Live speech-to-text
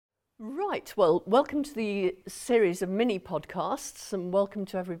Right, well, welcome to the series of mini podcasts, and welcome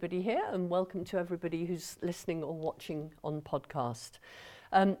to everybody here, and welcome to everybody who's listening or watching on podcast.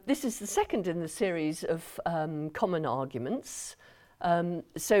 This is the second in the series of common arguments.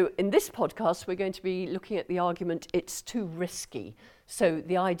 So in this podcast, we're going to be looking at the argument, it's too risky. So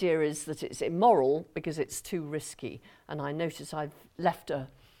the idea is that it's immoral because it's too risky. And I notice I've left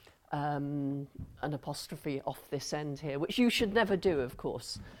an apostrophe off this end here, which you should never do, of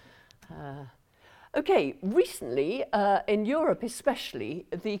course. Okay, recently, in Europe especially,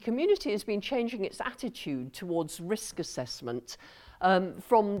 the community has been changing its attitude towards risk assessment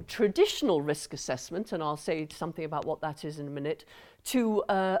from traditional risk assessment, and I'll say something about what that is in a minute, to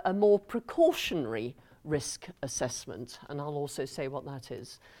a more precautionary risk assessment, and I'll also say what that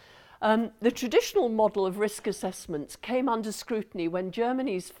is. The traditional model of risk assessment came under scrutiny when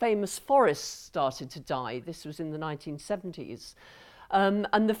Germany's famous forests started to die. This was in the 1970s.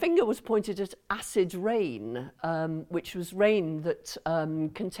 And the finger was pointed at acid rain, which was rain that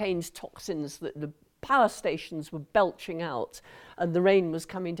contained toxins that the power stations were belching out, and the rain was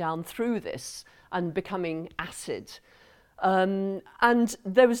coming down through this and becoming acid. And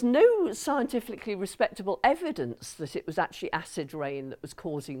there was no scientifically respectable evidence that it was actually acid rain that was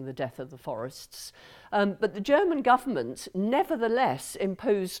causing the death of the forests. But the German government nevertheless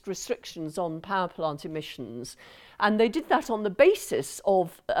imposed restrictions on power plant emissions. And they did that on the basis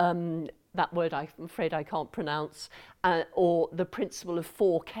of that word I'm afraid I can't pronounce, or the principle of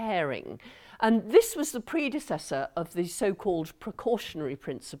forecaring. And this was the predecessor of the so-called precautionary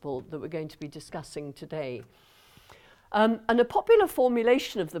principle that we're going to be discussing today. And a popular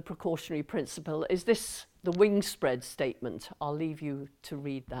formulation of the precautionary principle is this, the wing spread statement. I'll leave you to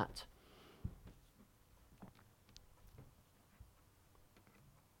read that.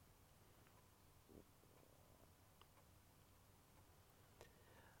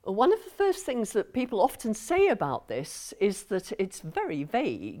 One of the first things that people often say about this is that it's very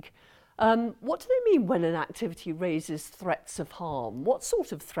vague. What do they mean when an activity raises threats of harm? What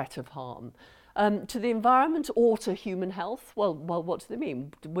sort of threat of harm? To the environment or to human health? Well, what do they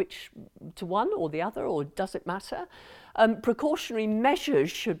mean? Which, to one or the other, or does it matter? Precautionary measures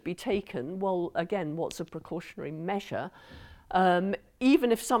should be taken. Well, again, what's a precautionary measure?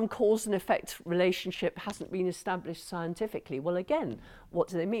 Even if some cause and effect relationship hasn't been established scientifically. Well, again, what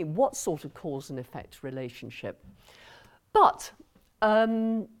do they mean? What sort of cause and effect relationship? But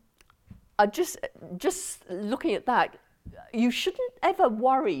just looking at that, you shouldn't ever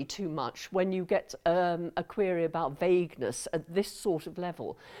worry too much when you get a query about vagueness at this sort of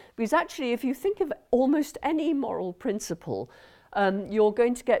level. Because actually, if you think of almost any moral principle, you're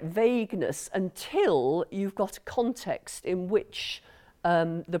going to get vagueness until you've got a context in which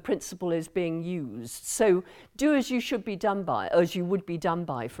the principle is being used. So do as you should be done by, as you would be done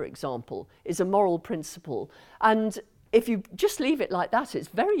by, for example, is a moral principle. And if you just leave it like that, it's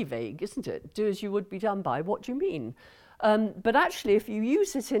very vague, isn't it? Do as you would be done by, what do you mean? But actually, if you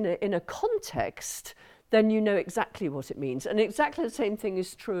use it in a context, then you know exactly what it means. And exactly the same thing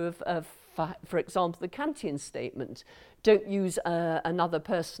is true of for example, the Kantian statement. Don't use another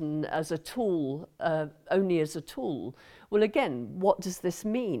person as a tool, only as a tool. Well, again, what does this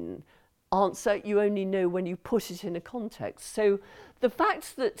mean? Answer, you only know when you put it in a context. So the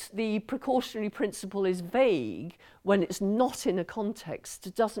fact that the precautionary principle is vague when it's not in a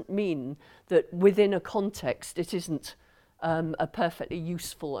context doesn't mean that within a context it isn't a perfectly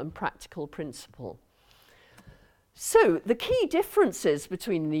useful and practical principle. So the key differences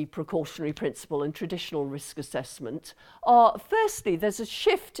between the precautionary principle and traditional risk assessment are, firstly, there's a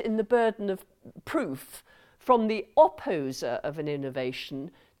shift in the burden of proof from the opposer of an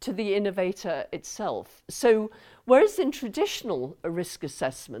innovation to the innovator itself. So whereas in traditional risk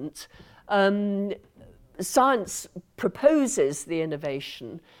assessment, science proposes the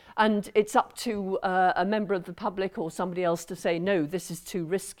innovation, and it's up to a member of the public or somebody else to say, no, this is too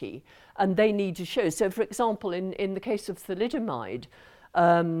risky, and they need to show. So, for example, in the case of thalidomide,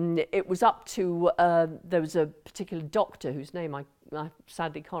 it was up to, there was a particular doctor whose name I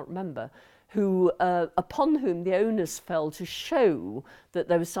sadly can't remember, who, upon whom the onus fell to show that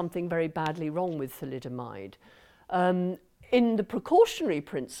there was something very badly wrong with thalidomide. In the precautionary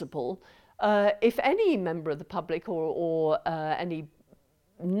principle, if any member of the public or any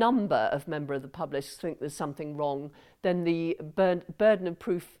number of members of the public think there's something wrong, then the burden of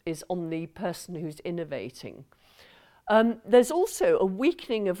proof is on the person who's innovating. There's also a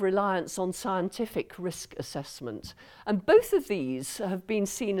weakening of reliance on scientific risk assessment, and both of these have been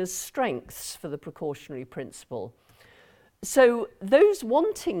seen as strengths for the precautionary principle. So those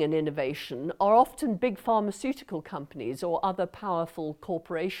wanting an innovation are often big pharmaceutical companies or other powerful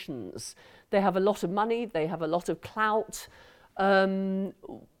corporations. They have a lot of money, they have a lot of clout.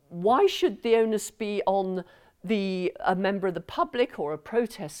 Why should the onus be on a member of the public or a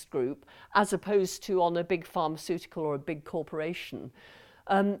protest group as opposed to on a big pharmaceutical or a big corporation?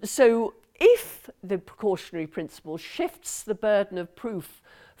 So if the precautionary principle shifts the burden of proof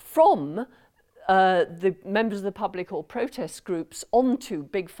from the members of the public or protest groups onto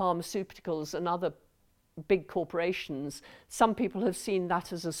big pharmaceuticals and other big corporations, some people have seen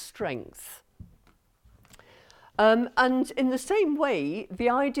that as a strength. And in the same way, the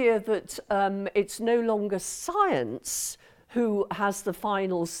idea that it's no longer science who has the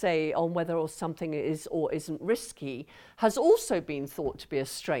final say on whether or something is or isn't risky has also been thought to be a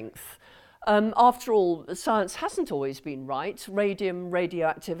strength. After all, science hasn't always been right.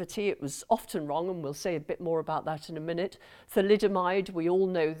 Radioactivity, it was often wrong, and we'll say a bit more about that in a minute. Thalidomide, we all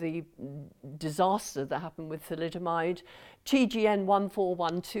know the disaster that happened with thalidomide. TGN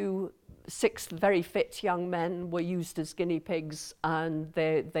 1412, 6 very fit young men were used as guinea pigs, and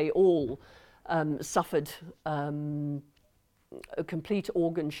they all suffered a complete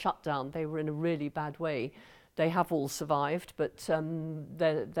organ shutdown. They were in a really bad way. They have all survived, but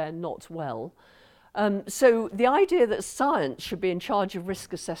they're not well. So the idea that science should be in charge of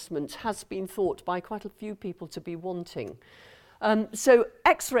risk assessment has been thought by quite a few people to be wanting. So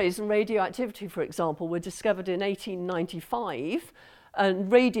X-rays and radioactivity, for example, were discovered in 1895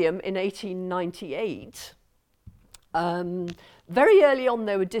 and radium in 1898. Very early on,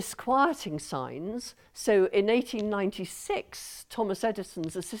 there were disquieting signs. So in 1896, Thomas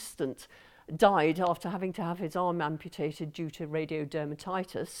Edison's assistant died after having to have his arm amputated due to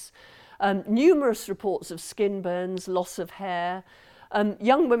radiodermatitis. Numerous reports of skin burns, loss of hair.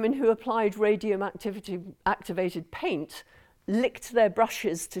 Young women who applied radium-activated paint licked their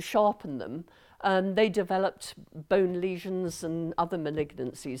brushes to sharpen them. They developed bone lesions and other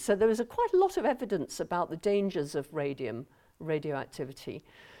malignancies. So there was quite a lot of evidence about the dangers of radioactivity.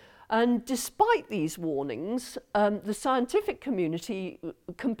 And despite these warnings, the scientific community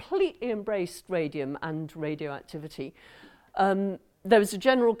completely embraced radium and radioactivity. There was a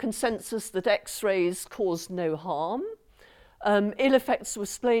general consensus that X-rays caused no harm. Ill effects were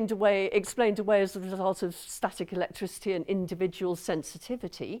explained away as a result of static electricity and individual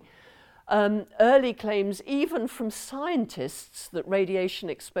sensitivity. Early claims, even from scientists, that radiation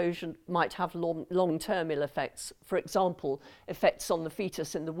exposure might have long-term ill effects, for example, effects on the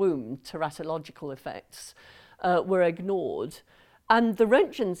fetus in the womb, teratological effects, were ignored. And the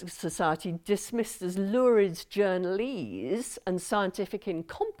Roentgen Society dismissed as lurid journalese and scientific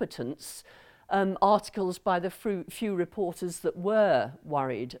incompetence articles by the few reporters that were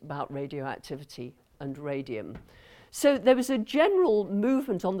worried about radioactivity and radium. So there was a general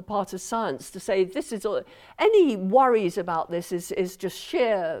movement on the part of science to say this is all, any worries about this is just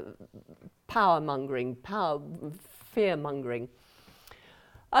sheer power-mongering, fear-mongering.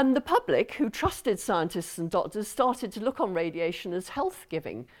 And the public, who trusted scientists and doctors, started to look on radiation as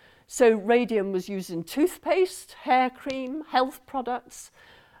health-giving. So radium was used in toothpaste, hair cream, health products,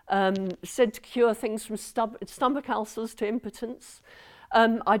 said to cure things from stomach ulcers to impotence.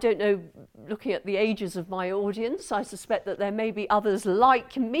 I don't know, looking at the ages of my audience, I suspect that there may be others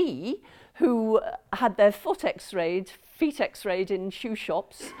like me who had their feet x-rayed in shoe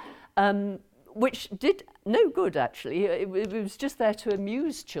shops, which did no good, actually. It was just there to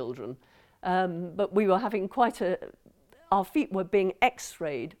amuse children. But we were having our feet were being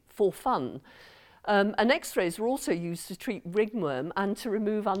x-rayed for fun. And x-rays were also used to treat ringworm and to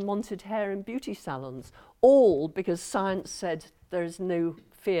remove unwanted hair in beauty salons, all because science said there is no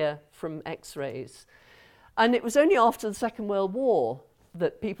fear from x-rays. And it was only after the Second World War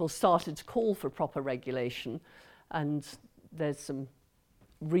that people started to call for proper regulation, and there's some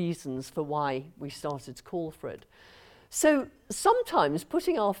reasons for why we started to call for it. So sometimes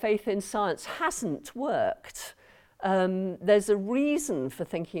putting our faith in science hasn't worked. There's a reason for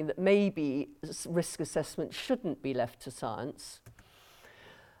thinking that maybe risk assessment shouldn't be left to science.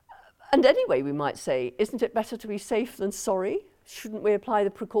 And anyway, we might say, isn't it better to be safe than sorry? Shouldn't we apply the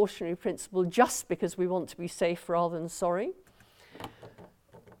precautionary principle just because we want to be safe rather than sorry?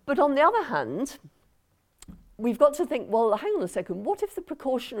 But on the other hand, we've got to think, well, hang on a second, what if the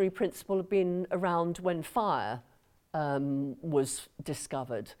precautionary principle had been around when fire was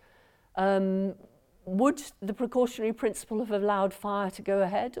discovered? Would the precautionary principle have allowed fire to go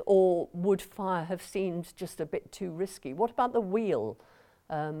ahead, or would fire have seemed just a bit too risky? What about the wheel?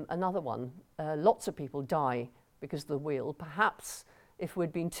 Another one. Lots of people die because of the wheel. Perhaps If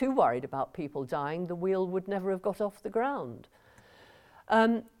we'd been too worried about people dying, the wheel would never have got off the ground.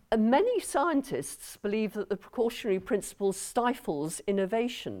 And many scientists believe that the precautionary principle stifles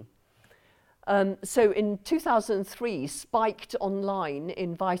innovation. So in 2003, Spiked Online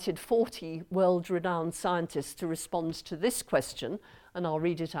invited 40 world-renowned scientists to respond to this question, and I'll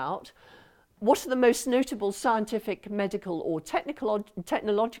read it out. What are the most notable scientific, medical, or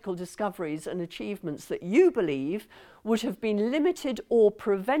technological discoveries and achievements that you believe would have been limited or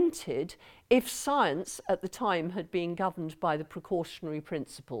prevented if science at the time had been governed by the precautionary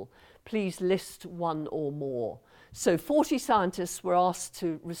principle? Please list one or more. So 40 scientists were asked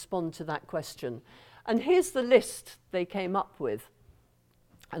to respond to that question. And here's the list they came up with.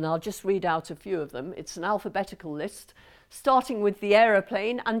 And I'll just read out a few of them. It's an alphabetical list, starting with the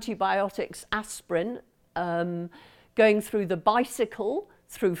aeroplane, antibiotics, aspirin, going through the bicycle,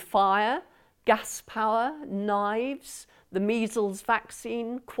 through fire, gas power, knives, the measles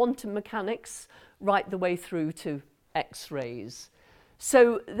vaccine, quantum mechanics, right the way through to X-rays.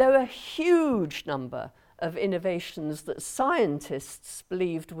 So there were a huge number of innovations that scientists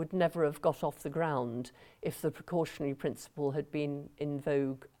believed would never have got off the ground if the precautionary principle had been in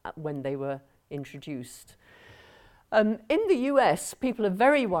vogue when they were introduced. In the US, people are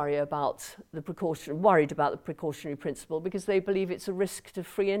very worried about the precautionary principle because they believe it's a risk to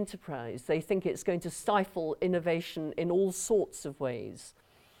free enterprise. They think it's going to stifle innovation in all sorts of ways.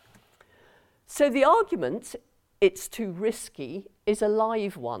 So the argument, it's too risky, is a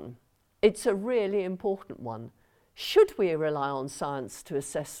live one. It's a really important one. Should we rely on science to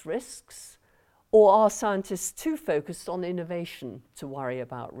assess risks, or are scientists too focused on innovation to worry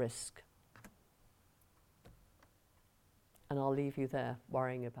about risk? And I'll leave you there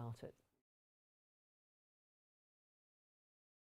worrying about it.